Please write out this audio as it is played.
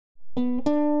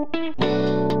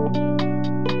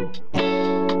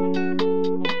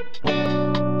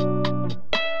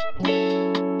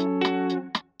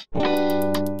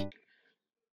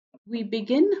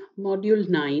begin Module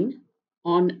 9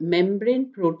 on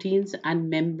membrane proteins and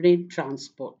membrane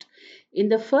transport. In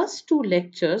the first two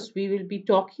lectures, we will be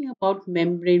talking about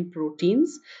membrane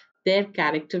proteins, their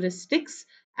characteristics,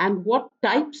 and what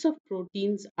types of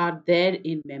proteins are there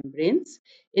in membranes.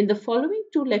 In the following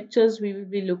two lectures, we will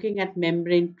be looking at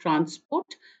membrane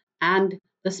transport and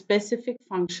the specific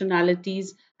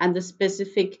functionalities and the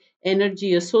specific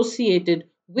energy associated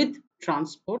with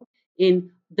transport in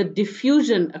the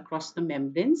diffusion across the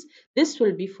membranes. This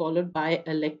will be followed by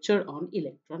a lecture on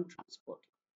electron transport.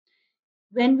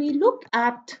 When we look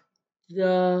at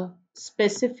the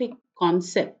specific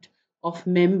concept of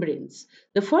membranes,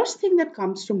 the first thing that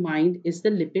comes to mind is the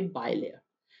lipid bilayer.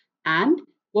 And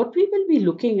what we will be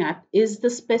looking at is the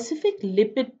specific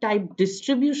lipid type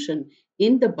distribution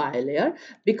in the bilayer,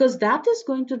 because that is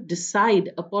going to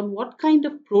decide upon what kind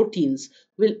of proteins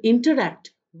will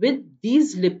interact with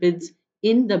these lipids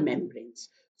in the membranes.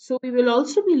 So we will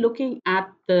also be looking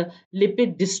at the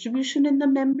lipid distribution in the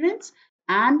membranes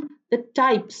and the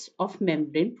types of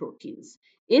membrane proteins.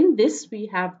 In this, we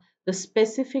have the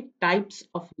specific types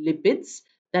of lipids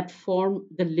that form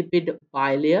the lipid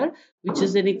bilayer, which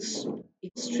is an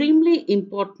extremely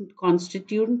important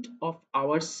constituent of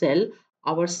our cell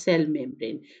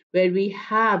membrane, where we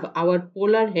have our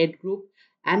polar head group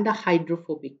and a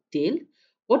hydrophobic tail.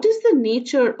 What is the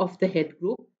nature of the head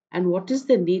group and what is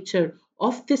the nature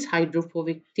of this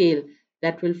hydrophobic tail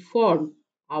that will form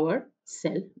our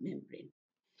cell membrane?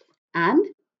 And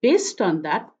based on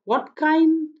that, what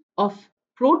kind of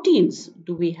proteins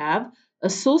do we have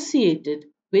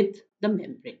associated with the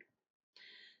membrane?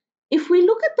 If we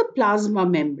look at the plasma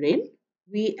membrane,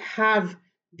 we have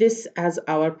this as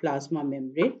our plasma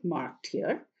membrane marked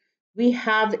here. We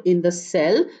have in the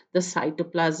cell the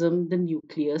cytoplasm, the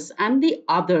nucleus, and the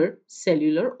other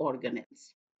cellular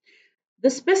organelles. The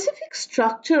specific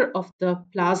structure of the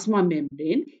plasma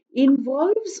membrane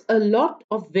involves a lot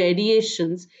of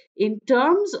variations in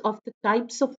terms of the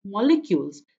types of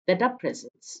molecules that are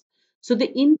present. So the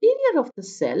interior of the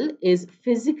cell is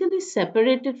physically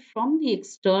separated from the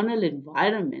external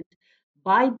environment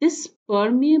by this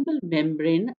permeable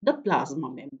membrane, the plasma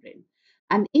membrane.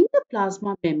 And in the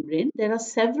plasma membrane, there are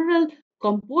several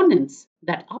components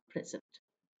that are present.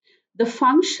 The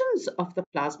functions of the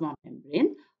plasma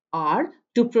membrane are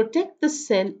to protect the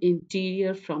cell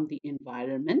interior from the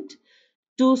environment,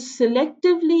 to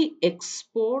selectively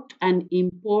export and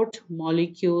import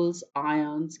molecules,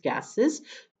 ions, gases,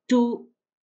 to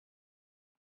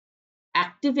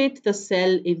activate the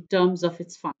cell in terms of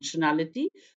its functionality,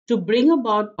 to bring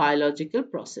about biological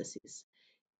processes.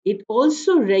 It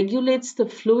also regulates the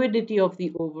fluidity of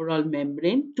the overall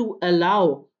membrane to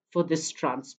allow for this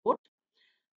transport.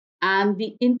 And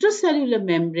the intracellular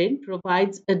membrane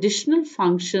provides additional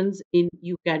functions in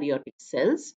eukaryotic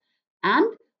cells.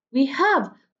 And we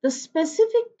have the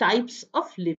specific types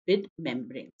of lipid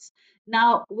membranes.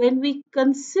 Now, when we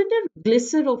consider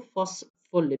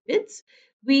glycerophospholipids,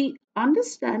 we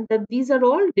understand that these are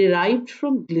all derived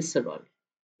from glycerol.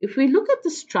 If we look at the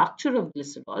structure of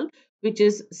glycerol, which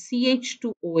is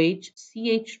CH2OH,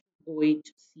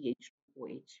 CH2OH,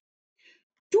 CH2OH,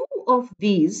 two of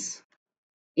these,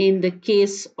 in the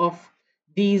case of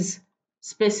these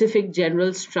specific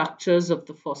general structures of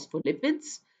the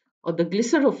phospholipids or the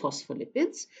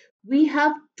glycerophospholipids, we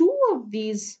have two of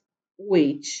these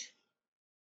OH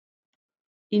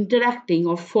interacting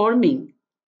or forming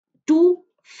two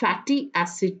fatty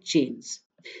acid chains.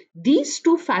 These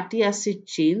two fatty acid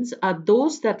chains are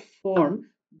those that form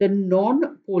the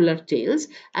non-polar tails,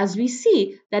 as we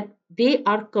see that they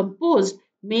are composed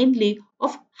mainly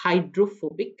of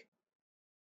hydrophobic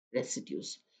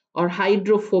residues or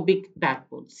hydrophobic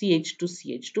backbone,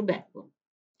 CH2CH2 backbone.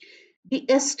 The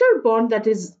ester bond that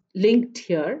is linked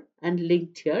here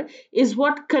is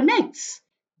what connects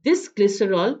this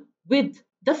glycerol with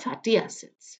the fatty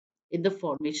acids in the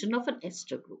formation of an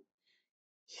ester group.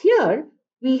 Here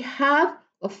we have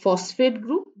a phosphate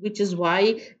group, which is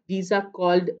why these are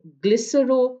called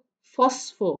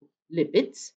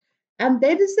glycerophospholipids, and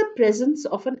there is the presence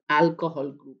of an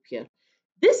alcohol group here.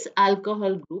 This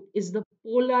alcohol group is the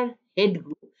polar head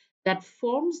group that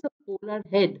forms the polar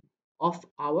head of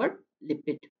our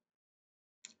lipid.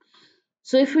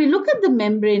 So if we look at the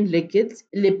membrane lipids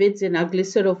in our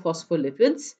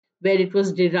glycerophospholipids, where it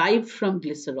was derived from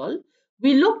glycerol,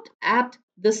 we looked at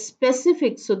the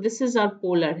specifics. So this is our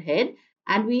polar head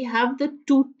and we have the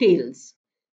two tails.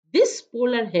 This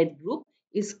polar head group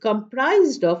is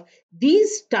comprised of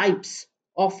these types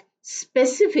of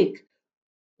specific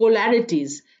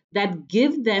polarities that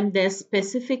give them their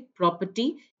specific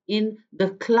property in the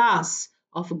class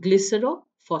of glycerophospholipids.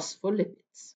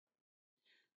 phospholipids.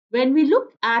 When we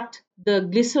look at the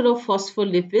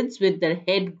glycerophospholipids with their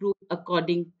head group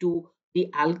according to the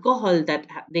alcohol that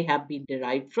they have been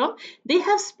derived from, they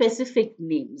have specific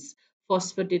names: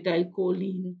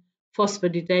 phosphatidylcholine,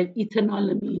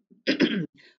 phosphatidylethanolamine,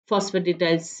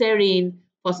 phosphatidylserine,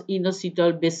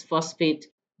 inositol bisphosphate,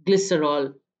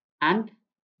 glycerol, and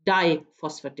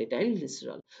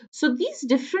diphosphatidylglycerol. So these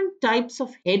different types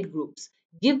of head groups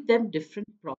give them different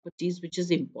properties, which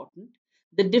is important.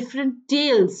 The different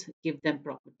tails give them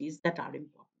properties that are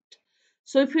important.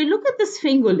 So if we look at the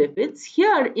sphingolipids,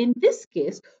 here in this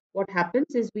case, what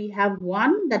happens is we have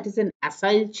one that is an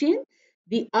acyl chain,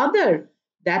 the other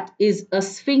that is a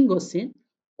sphingosine,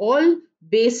 all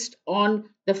based on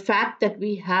the fact that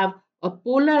we have a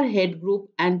polar head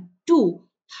group and two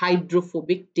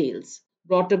hydrophobic tails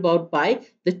brought about by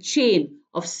the chain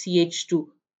of CH2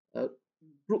 uh,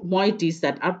 moieties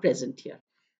that are present here.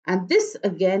 And this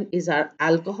again is our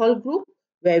alcohol group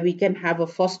where we can have a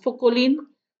phosphocholine,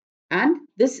 and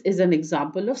this is an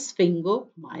example of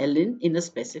sphingomyelin in a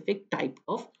specific type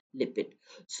of lipid.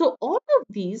 So all of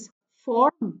these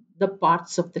form the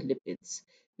parts of the lipids.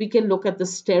 We can look at the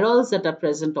sterols that are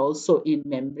present also in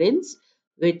membranes,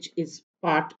 which is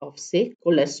part of, say,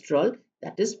 cholesterol,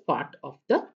 that is part of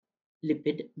the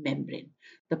lipid membrane,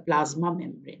 the plasma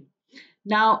membrane.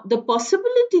 Now, the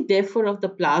possibility, therefore, of the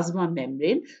plasma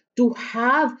membrane to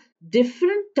have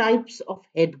different types of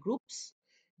head groups,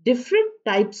 different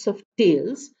types of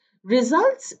tails,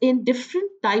 results in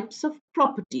different types of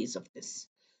properties of this.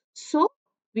 So,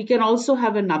 we can also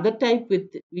have another type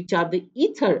which are the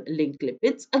ether linked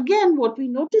lipids. Again, what we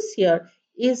notice here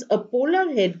is a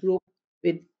polar head group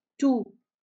with two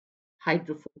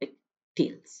hydrophobic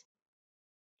tails.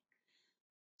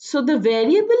 So the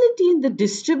variability in the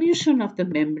distribution of the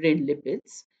membrane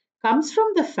lipids comes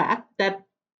from the fact that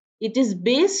it is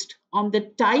based on the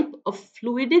type of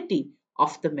fluidity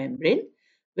of the membrane,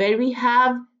 where we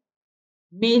have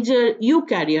major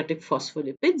eukaryotic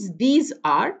phospholipids. These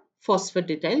are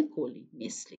phosphatidylcholine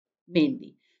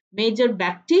mainly. Major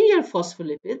bacterial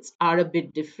phospholipids are a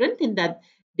bit different in that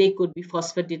they could be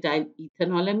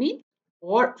phosphatidylethanolamine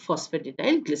or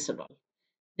phosphatidylglycerol.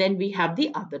 Then we have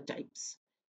the other types.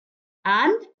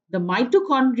 And the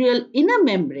mitochondrial inner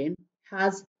membrane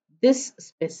has this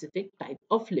specific type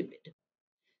of lipid.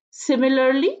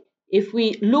 Similarly, if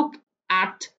we look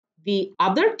at the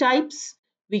other types,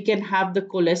 we can have the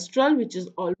cholesterol, which is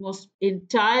almost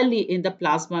entirely in the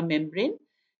plasma membrane.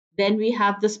 Then we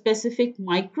have the specific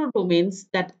microdomains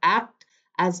that act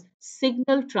as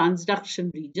signal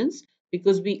transduction regions,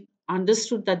 because we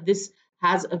understood that this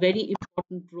has a very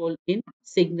important role in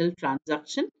signal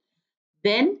transduction.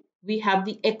 Then we have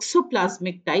the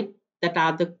exoplasmic type, that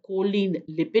are the choline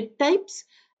lipid types,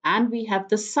 and we have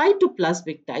the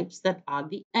cytoplasmic types that are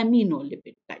the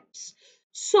aminolipid types.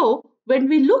 So when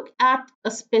we look at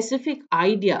a specific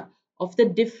idea of the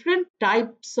different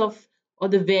types of, or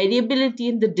the variability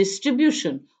in the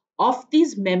distribution of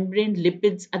these membrane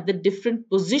lipids at the different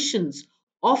positions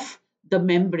of the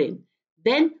membrane,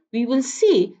 then we will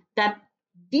see that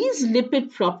these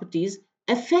lipid properties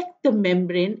affect the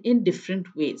membrane in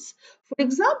different ways. For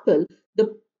example,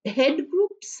 the head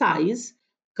group size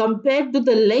compared to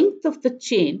the length of the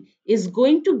chain is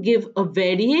going to give a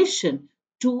variation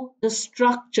to the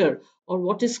structure, or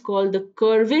what is called the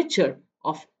curvature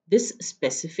of this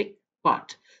specific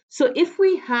part. So if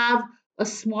we have a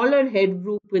smaller head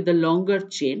group with a longer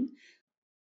chain,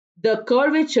 the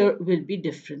curvature will be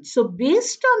different. So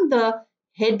based on the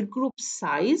head group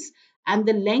size and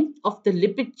the length of the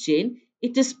lipid chain,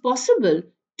 it is possible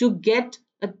to get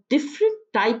a different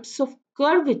types of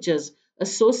curvatures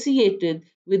associated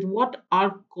with what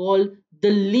are called the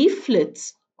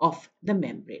leaflets of the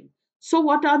membrane. So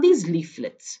what are these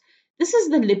leaflets? This is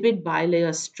the lipid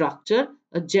bilayer structure,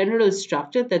 a general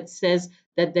structure that says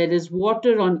that there is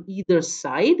water on either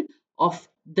side of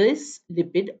this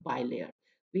lipid bilayer.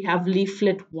 We have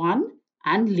leaflet 1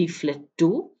 and leaflet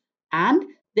 2, and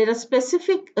there are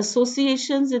specific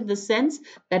associations in the sense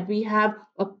that we have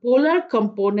a polar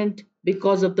component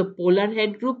because of the polar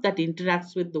head group that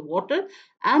interacts with the water,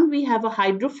 and we have a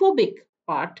hydrophobic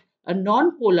part, a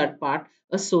non-polar part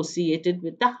associated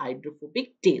with the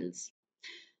hydrophobic tails.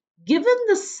 Given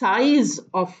the size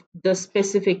of the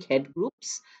specific head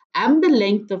groups and the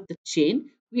length of the chain,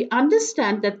 we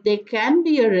understand that there can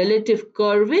be a relative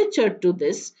curvature to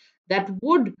this that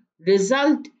would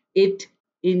result it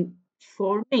in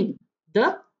forming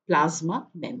the plasma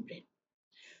membrane.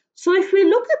 So if we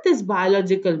look at this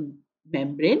biological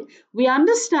membrane, we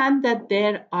understand that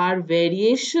there are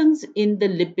variations in the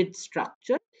lipid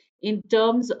structure in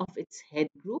terms of its head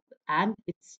group and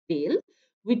its tail,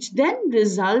 which then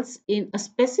results in a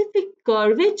specific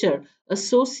curvature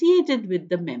associated with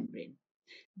the membrane.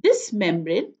 This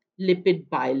membrane, lipid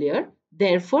bilayer,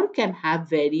 therefore can have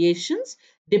variations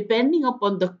depending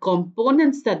upon the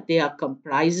components that they are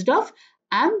comprised of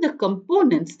and the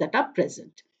components that are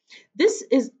present. This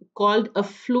is called a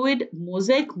fluid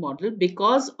mosaic model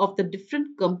because of the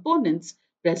different components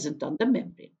present on the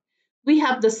membrane. We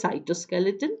have the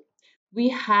cytoskeleton. We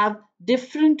have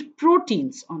different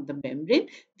proteins on the membrane.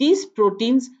 These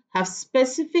proteins have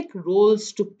specific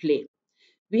roles to play.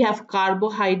 We have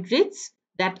carbohydrates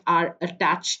that are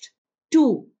attached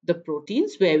to the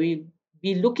proteins, where we'll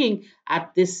be looking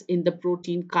at this in the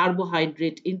protein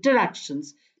carbohydrate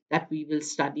interactions that we will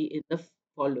study in the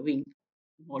following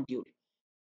module.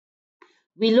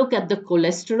 We look at the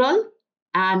cholesterol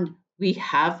and we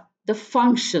have the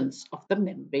functions of the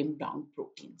membrane bound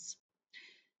proteins.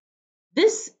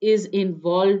 This is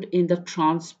involved in the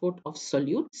transport of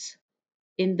solutes,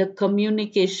 in the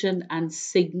communication and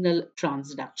signal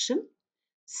transduction,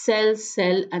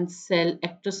 cell-cell and cell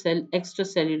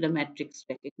extracellular matrix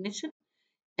recognition,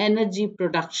 energy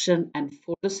production and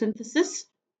photosynthesis,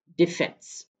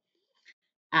 defense,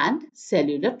 and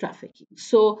cellular trafficking.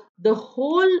 So the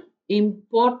whole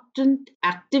important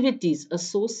activities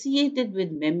associated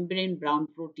with membrane bound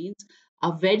proteins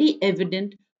are very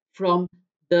evident from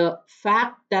the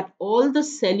fact that all the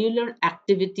cellular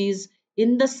activities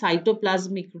in the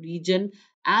cytoplasmic region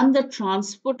and the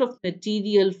transport of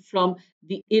material from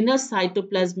the inner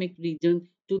cytoplasmic region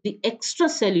to the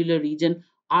extracellular region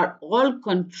are all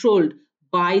controlled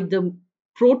by the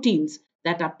proteins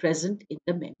that are present in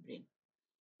the membrane.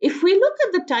 If we look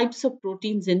at the types of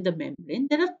proteins in the membrane,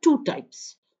 there are two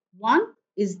types. One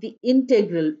is the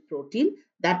integral protein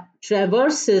that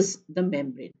traverses the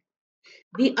membrane.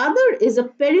 The other is a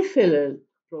peripheral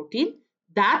protein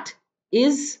that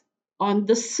is on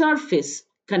the surface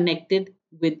connected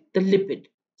with the lipid.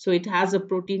 So it has a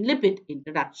protein-lipid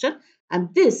interaction,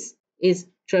 and this is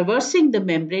traversing the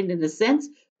membrane in a sense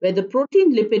where the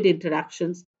protein-lipid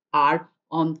interactions are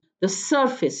on the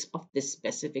surface of this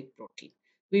specific protein.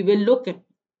 We will look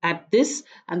at this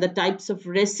and the types of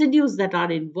residues that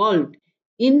are involved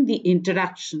in the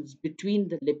interactions between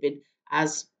the lipid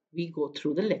as we go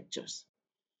through the lectures.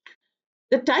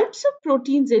 The types of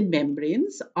proteins in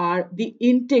membranes are the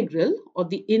integral or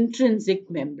the intrinsic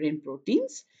membrane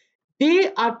proteins.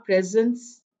 They are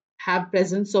have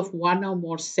presence of one or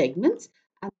more segments,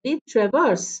 and they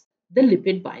traverse the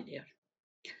lipid bilayer.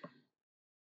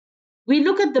 We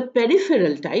look at the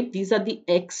peripheral type. These are the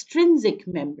extrinsic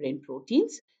membrane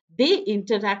proteins. They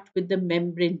interact with the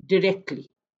membrane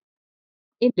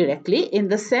indirectly in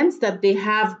the sense that they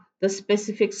have the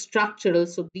specific structural.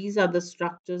 So these are the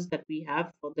structures that we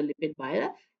have for the lipid bilayer,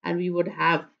 and we would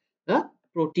have a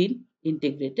protein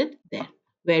integrated there,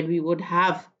 where we would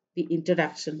have the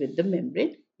interaction with the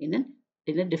membrane in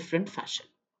a different fashion.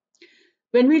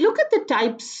 When we look at the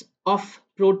types of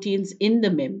proteins in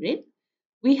the membrane,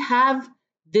 we have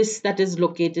this that is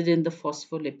located in the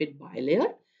phospholipid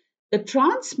bilayer. The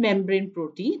transmembrane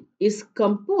protein is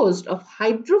composed of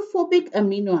hydrophobic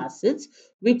amino acids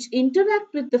which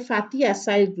interact with the fatty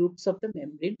acyl groups of the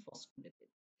membrane phospholipid.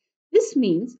 This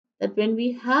means that when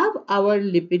we have our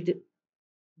lipid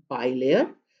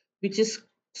bilayer,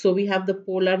 so we have the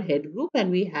polar head group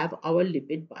and we have our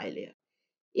lipid bilayer.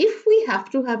 If we have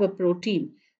to have a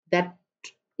protein that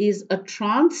is a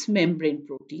transmembrane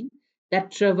protein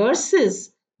that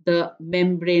traverses the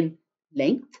membrane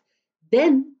length,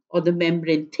 then or the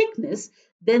membrane thickness,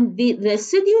 then the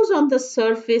residues on the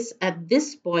surface at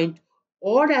this point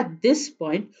or at this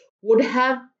point would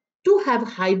have to have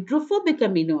hydrophobic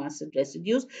amino acid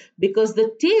residues because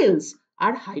the tails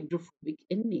are hydrophobic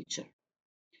in nature.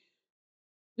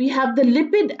 We have the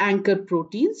lipid anchored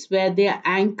proteins where they are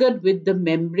anchored with the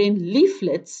membrane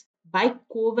leaflets by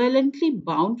covalently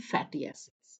bound fatty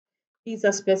acids. These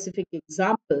are specific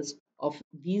examples of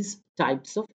these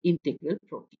types of integral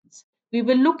proteins. We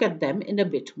will look at them in a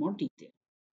bit more detail.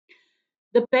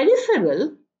 The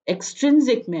peripheral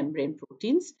extrinsic membrane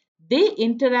proteins, they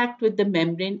interact with the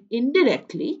membrane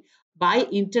indirectly by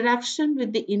interaction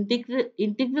with the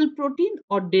integral protein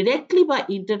or directly by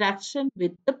interaction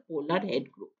with the polar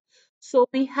head group. So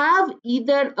we have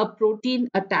either a protein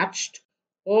attached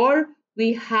or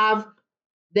we have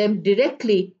them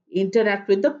directly interact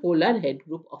with the polar head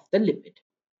group of the lipid.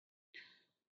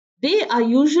 They are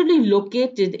usually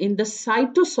located in the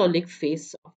cytosolic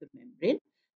phase of the membrane,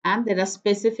 and there are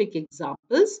specific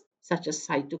examples such as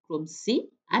cytochrome C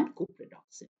and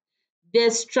copredoxin. Their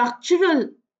structural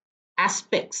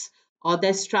aspects or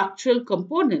their structural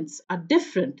components are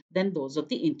different than those of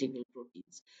the integral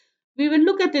proteins. We will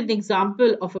look at an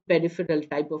example of a peripheral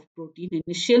type of protein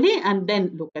initially and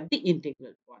then look at the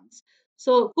integral ones.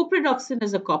 So cupridoxine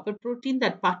is a copper protein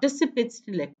that participates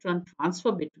in electron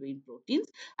transfer between proteins,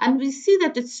 and we see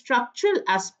that its structural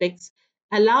aspects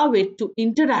allow it to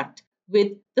interact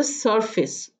with the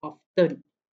surface of the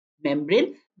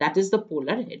membrane, that is the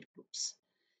polar head groups.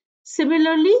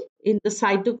 Similarly, in the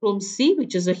cytochrome C,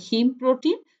 which is a heme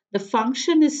protein, the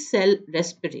function is cell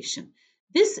respiration.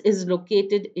 This is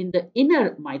located in the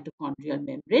inner mitochondrial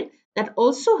membrane that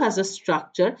also has a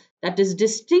structure that is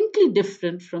distinctly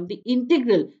different from the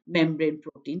integral membrane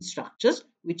protein structures,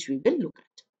 which we will look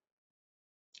at.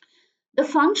 The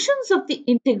functions of the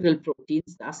integral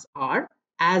proteins thus are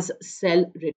as cell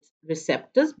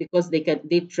receptors, because they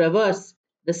traverse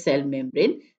the cell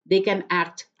membrane. They can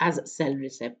act as cell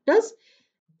receptors.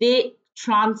 They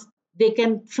trans they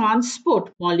can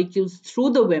transport molecules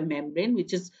through the membrane,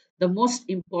 which is the most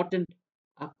important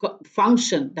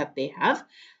function that they have,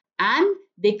 and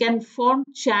they can form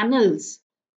channels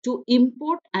to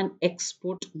import and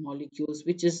export molecules,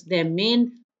 which is their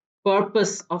main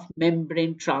purpose of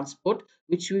membrane transport,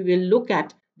 which we will look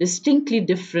at distinctly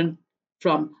different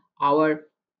from our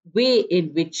way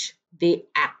in which they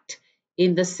act,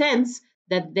 in the sense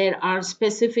that there are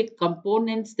specific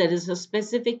components, there is a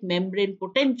specific membrane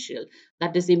potential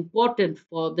that is important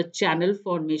for the channel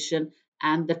formation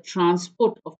and the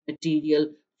transport of material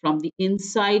from the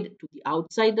inside to the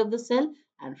outside of the cell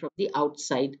and from the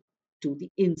outside to the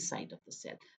inside of the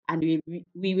cell. And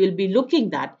we will be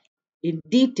looking at in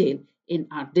detail in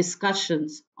our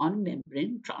discussions on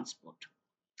membrane transport.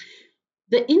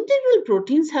 The integral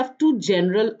proteins have two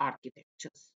general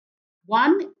architectures.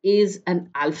 One is an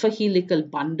alpha helical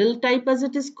bundle type, as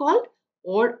it is called,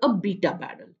 or a beta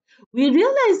barrel. We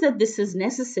realize that this is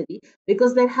necessary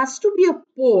because there has to be a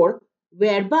pore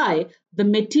whereby the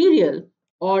material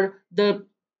or the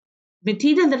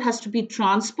material that has to be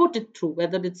transported through,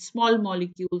 whether it's small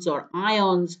molecules or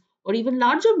ions or even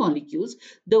larger molecules,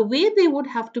 the way they would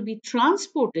have to be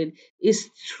transported is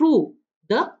through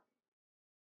the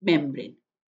membrane.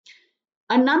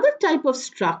 Another type of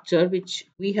structure which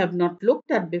we have not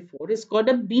looked at before is called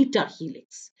a beta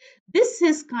helix. This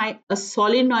is a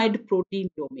solenoid protein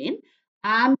domain,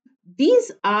 and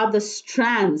these are the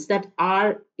strands that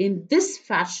are in this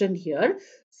fashion here.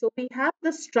 So we have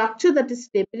the structure that is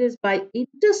stabilized by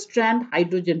interstrand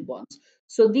hydrogen bonds.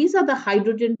 So these are the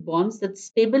hydrogen bonds that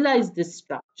stabilize this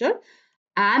structure,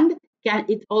 and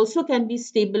it also can be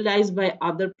stabilized by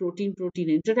other protein-protein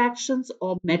interactions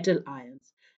or metal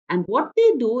ions. And what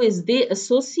they do is they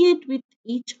associate with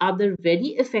each other very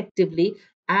effectively,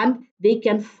 and they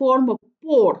can form a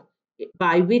pore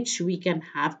by which we can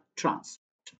have transport.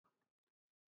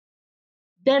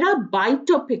 There are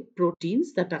bitopic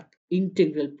proteins that are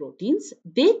integral proteins.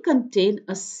 They contain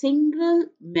a single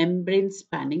membrane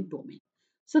spanning domain.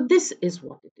 So this is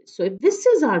what it is. So if this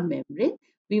is our membrane,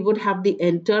 we would have the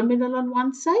N terminal on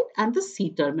one side and the C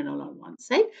terminal on one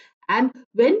side. And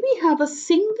when we have a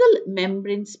single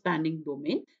membrane spanning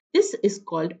domain, this is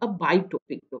called a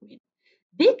bitopic domain.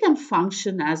 They can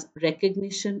function as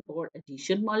recognition or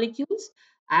adhesion molecules,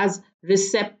 as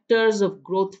receptors of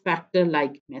growth factor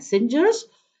like messengers,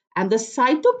 and the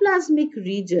cytoplasmic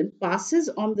region passes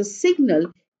on the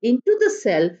signal into the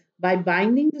cell by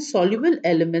binding the soluble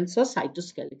elements or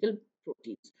cytoskeletal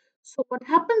proteins. So what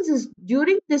happens is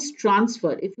during this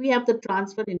transfer, if we have the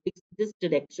transfer in this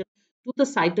direction to the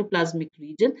cytoplasmic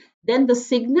region, then the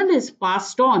signal is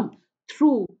passed on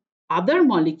through other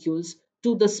molecules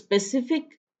to the specific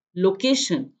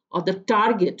location or the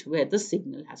target where the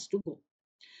signal has to go.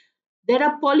 There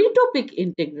are polytopic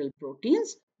integral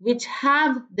proteins which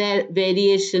have their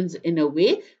variations in a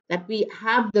way that we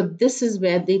have this is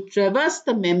where they traverse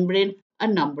the membrane a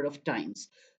number of times.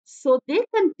 So they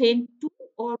contain two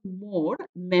or more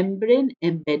membrane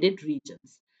embedded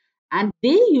regions, and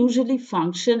they usually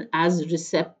function as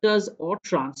receptors or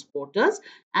transporters,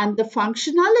 and the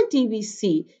functionality we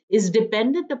see is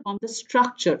dependent upon the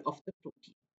structure of the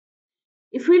protein.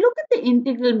 If we look at the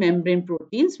integral membrane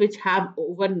proteins, which have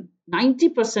over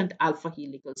 90% alpha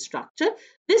helical structure,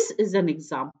 this is an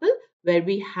example where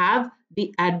we have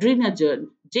the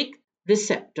adrenergic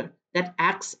receptor that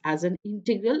acts as an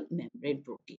integral membrane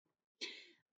protein.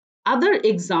 Other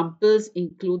examples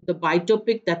include the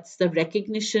bitopic, that's the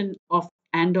recognition of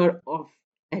and/or of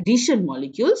adhesion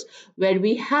molecules, where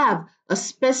we have a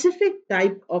specific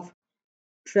type of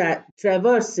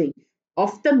traversing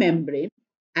of the membrane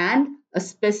and a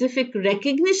specific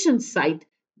recognition site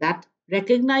that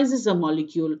recognizes a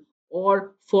molecule,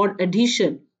 or for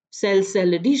adhesion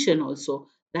cell-cell adhesion also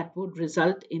that would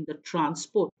result in the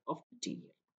transport of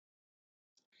material.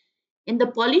 In the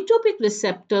polytopic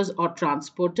receptors or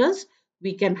transporters,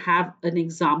 we can have an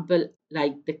example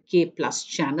like the K plus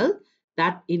channel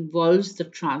that involves the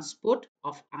transport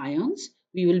of ions.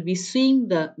 We will be seeing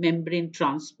the membrane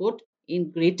transport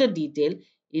in greater detail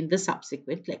in the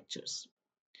subsequent lectures.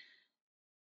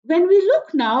 When we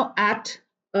look now at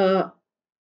a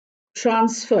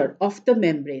transfer of the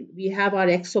membrane, we have our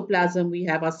exoplasm, we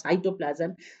have our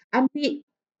cytoplasm, and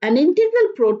an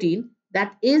integral protein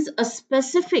that is a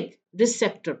specific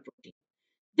receptor protein.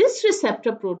 This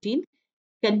receptor protein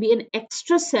can be an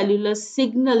extracellular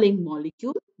signaling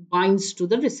molecule binds to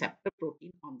the receptor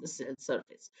protein on the cell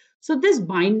surface. So this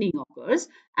binding occurs,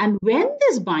 and when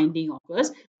this binding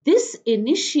occurs, this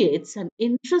initiates an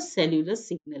intracellular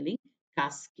signaling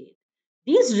cascade.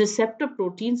 These receptor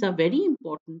proteins are very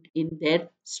important in their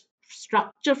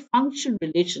structure function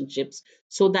relationships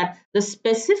so that the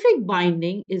specific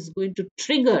binding is going to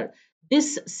trigger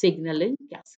this signaling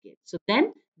cascade. So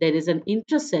then there is an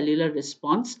intracellular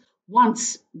response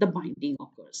once the binding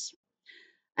occurs.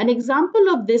 An example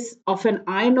of this of an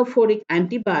ionophoric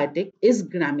antibiotic is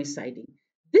gramicidin.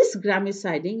 This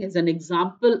gramicidin is an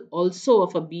example also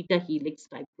of a beta helix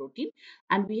type protein,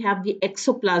 and we have the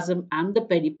exoplasm and the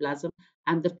periplasm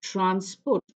and the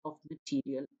transport of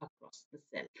material across the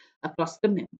cell, across the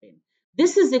membrane.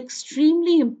 This is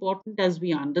extremely important as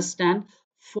we understand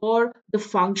for the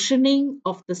functioning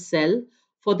of the cell,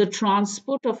 for the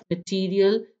transport of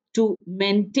material to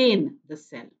maintain the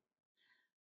cell.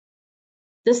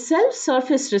 The cell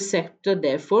surface receptor,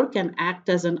 therefore, can act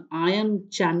as an ion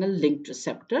channel linked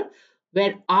receptor,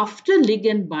 where after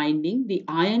ligand binding, the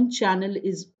ion channel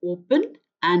is opened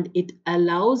and it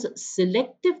allows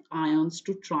selective ions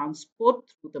to transport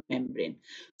through the membrane.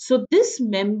 So this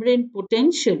membrane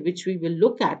potential, which we will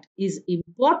look at, is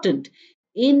important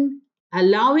in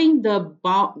allowing the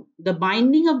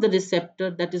binding of the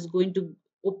receptor that is going to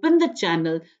open the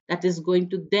channel that is going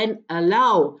to then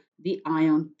allow the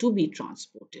ion to be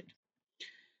transported.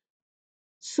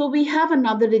 So we have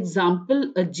another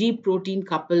example, a G protein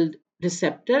coupled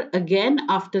receptor. Again,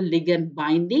 after ligand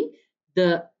binding,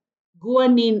 the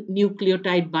guanine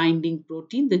nucleotide binding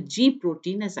protein, the G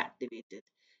protein, is activated.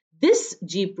 This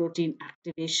G protein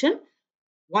activation,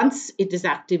 once it is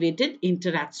activated,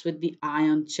 interacts with the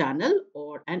ion channel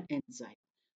or an enzyme.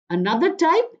 Another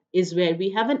type is where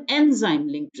we have an enzyme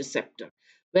linked receptor,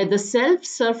 where the cell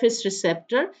surface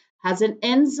receptor has an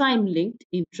enzyme linked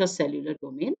intracellular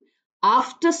domain.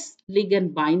 After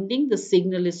ligand binding, the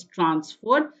signal is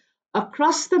transferred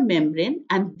across the membrane,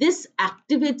 and this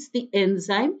activates the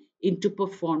enzyme into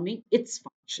performing its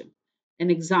function.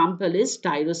 An example is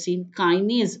tyrosine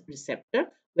kinase receptor,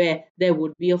 where there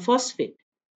would be a phosphate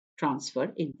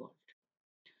transfer involved.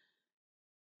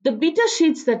 The beta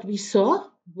sheets that we saw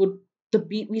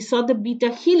we saw the beta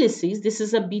helices. This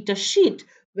is a beta sheet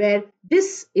where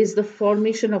this is the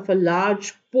formation of a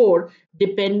large pore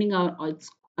depending on it's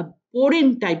a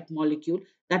porine type molecule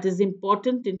that is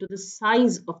important into the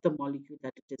size of the molecule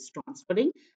that it is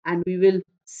transferring, and we will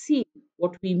see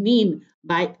what we mean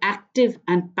by active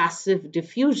and passive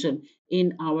diffusion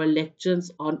in our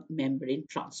lectures on membrane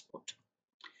transport.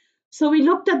 So we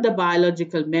looked at the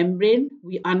biological membrane,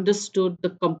 we understood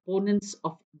the components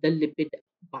of the lipid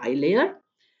bilayer,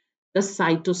 the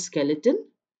cytoskeleton,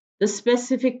 the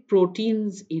specific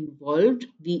proteins involved,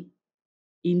 the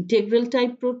integral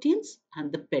type proteins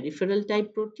and the peripheral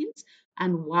type proteins,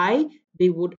 and why they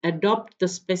would adopt the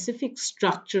specific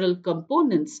structural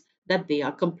components that they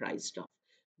are comprised of.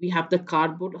 We have the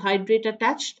carbohydrate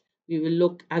attached. We will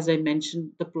look, as I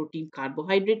mentioned, the protein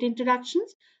carbohydrate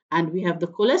interactions, and we have the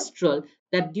cholesterol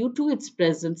that due to its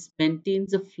presence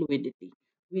maintains a fluidity.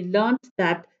 We learned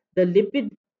that the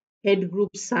lipid head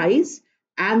group size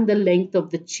and the length of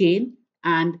the chain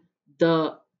and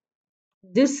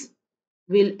this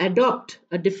will adopt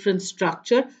a different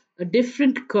structure, a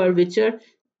different curvature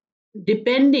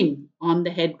depending on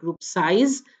the head group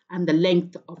size and the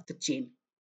length of the chain.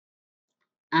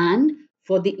 And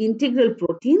for the integral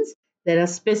proteins, there are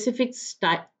specific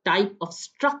type of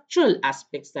structural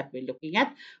aspects that we're looking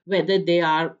at, whether they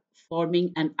are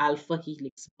forming an alpha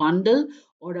helix bundle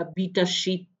or a beta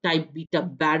sheet type beta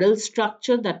barrel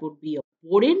structure that would be a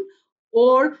porine,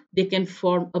 or they can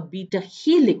form a beta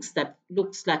helix that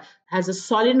looks like has a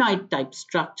solenoid type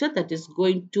structure that is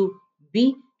going to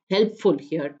be helpful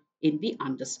here in the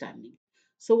understanding.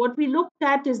 So what we looked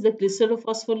at is the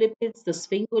glycerophospholipids, the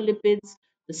sphingolipids,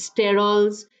 the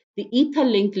sterols, the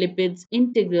ether-linked lipids,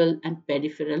 integral and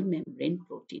peripheral membrane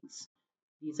proteins.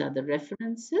 These are the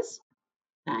references.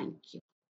 Thank you.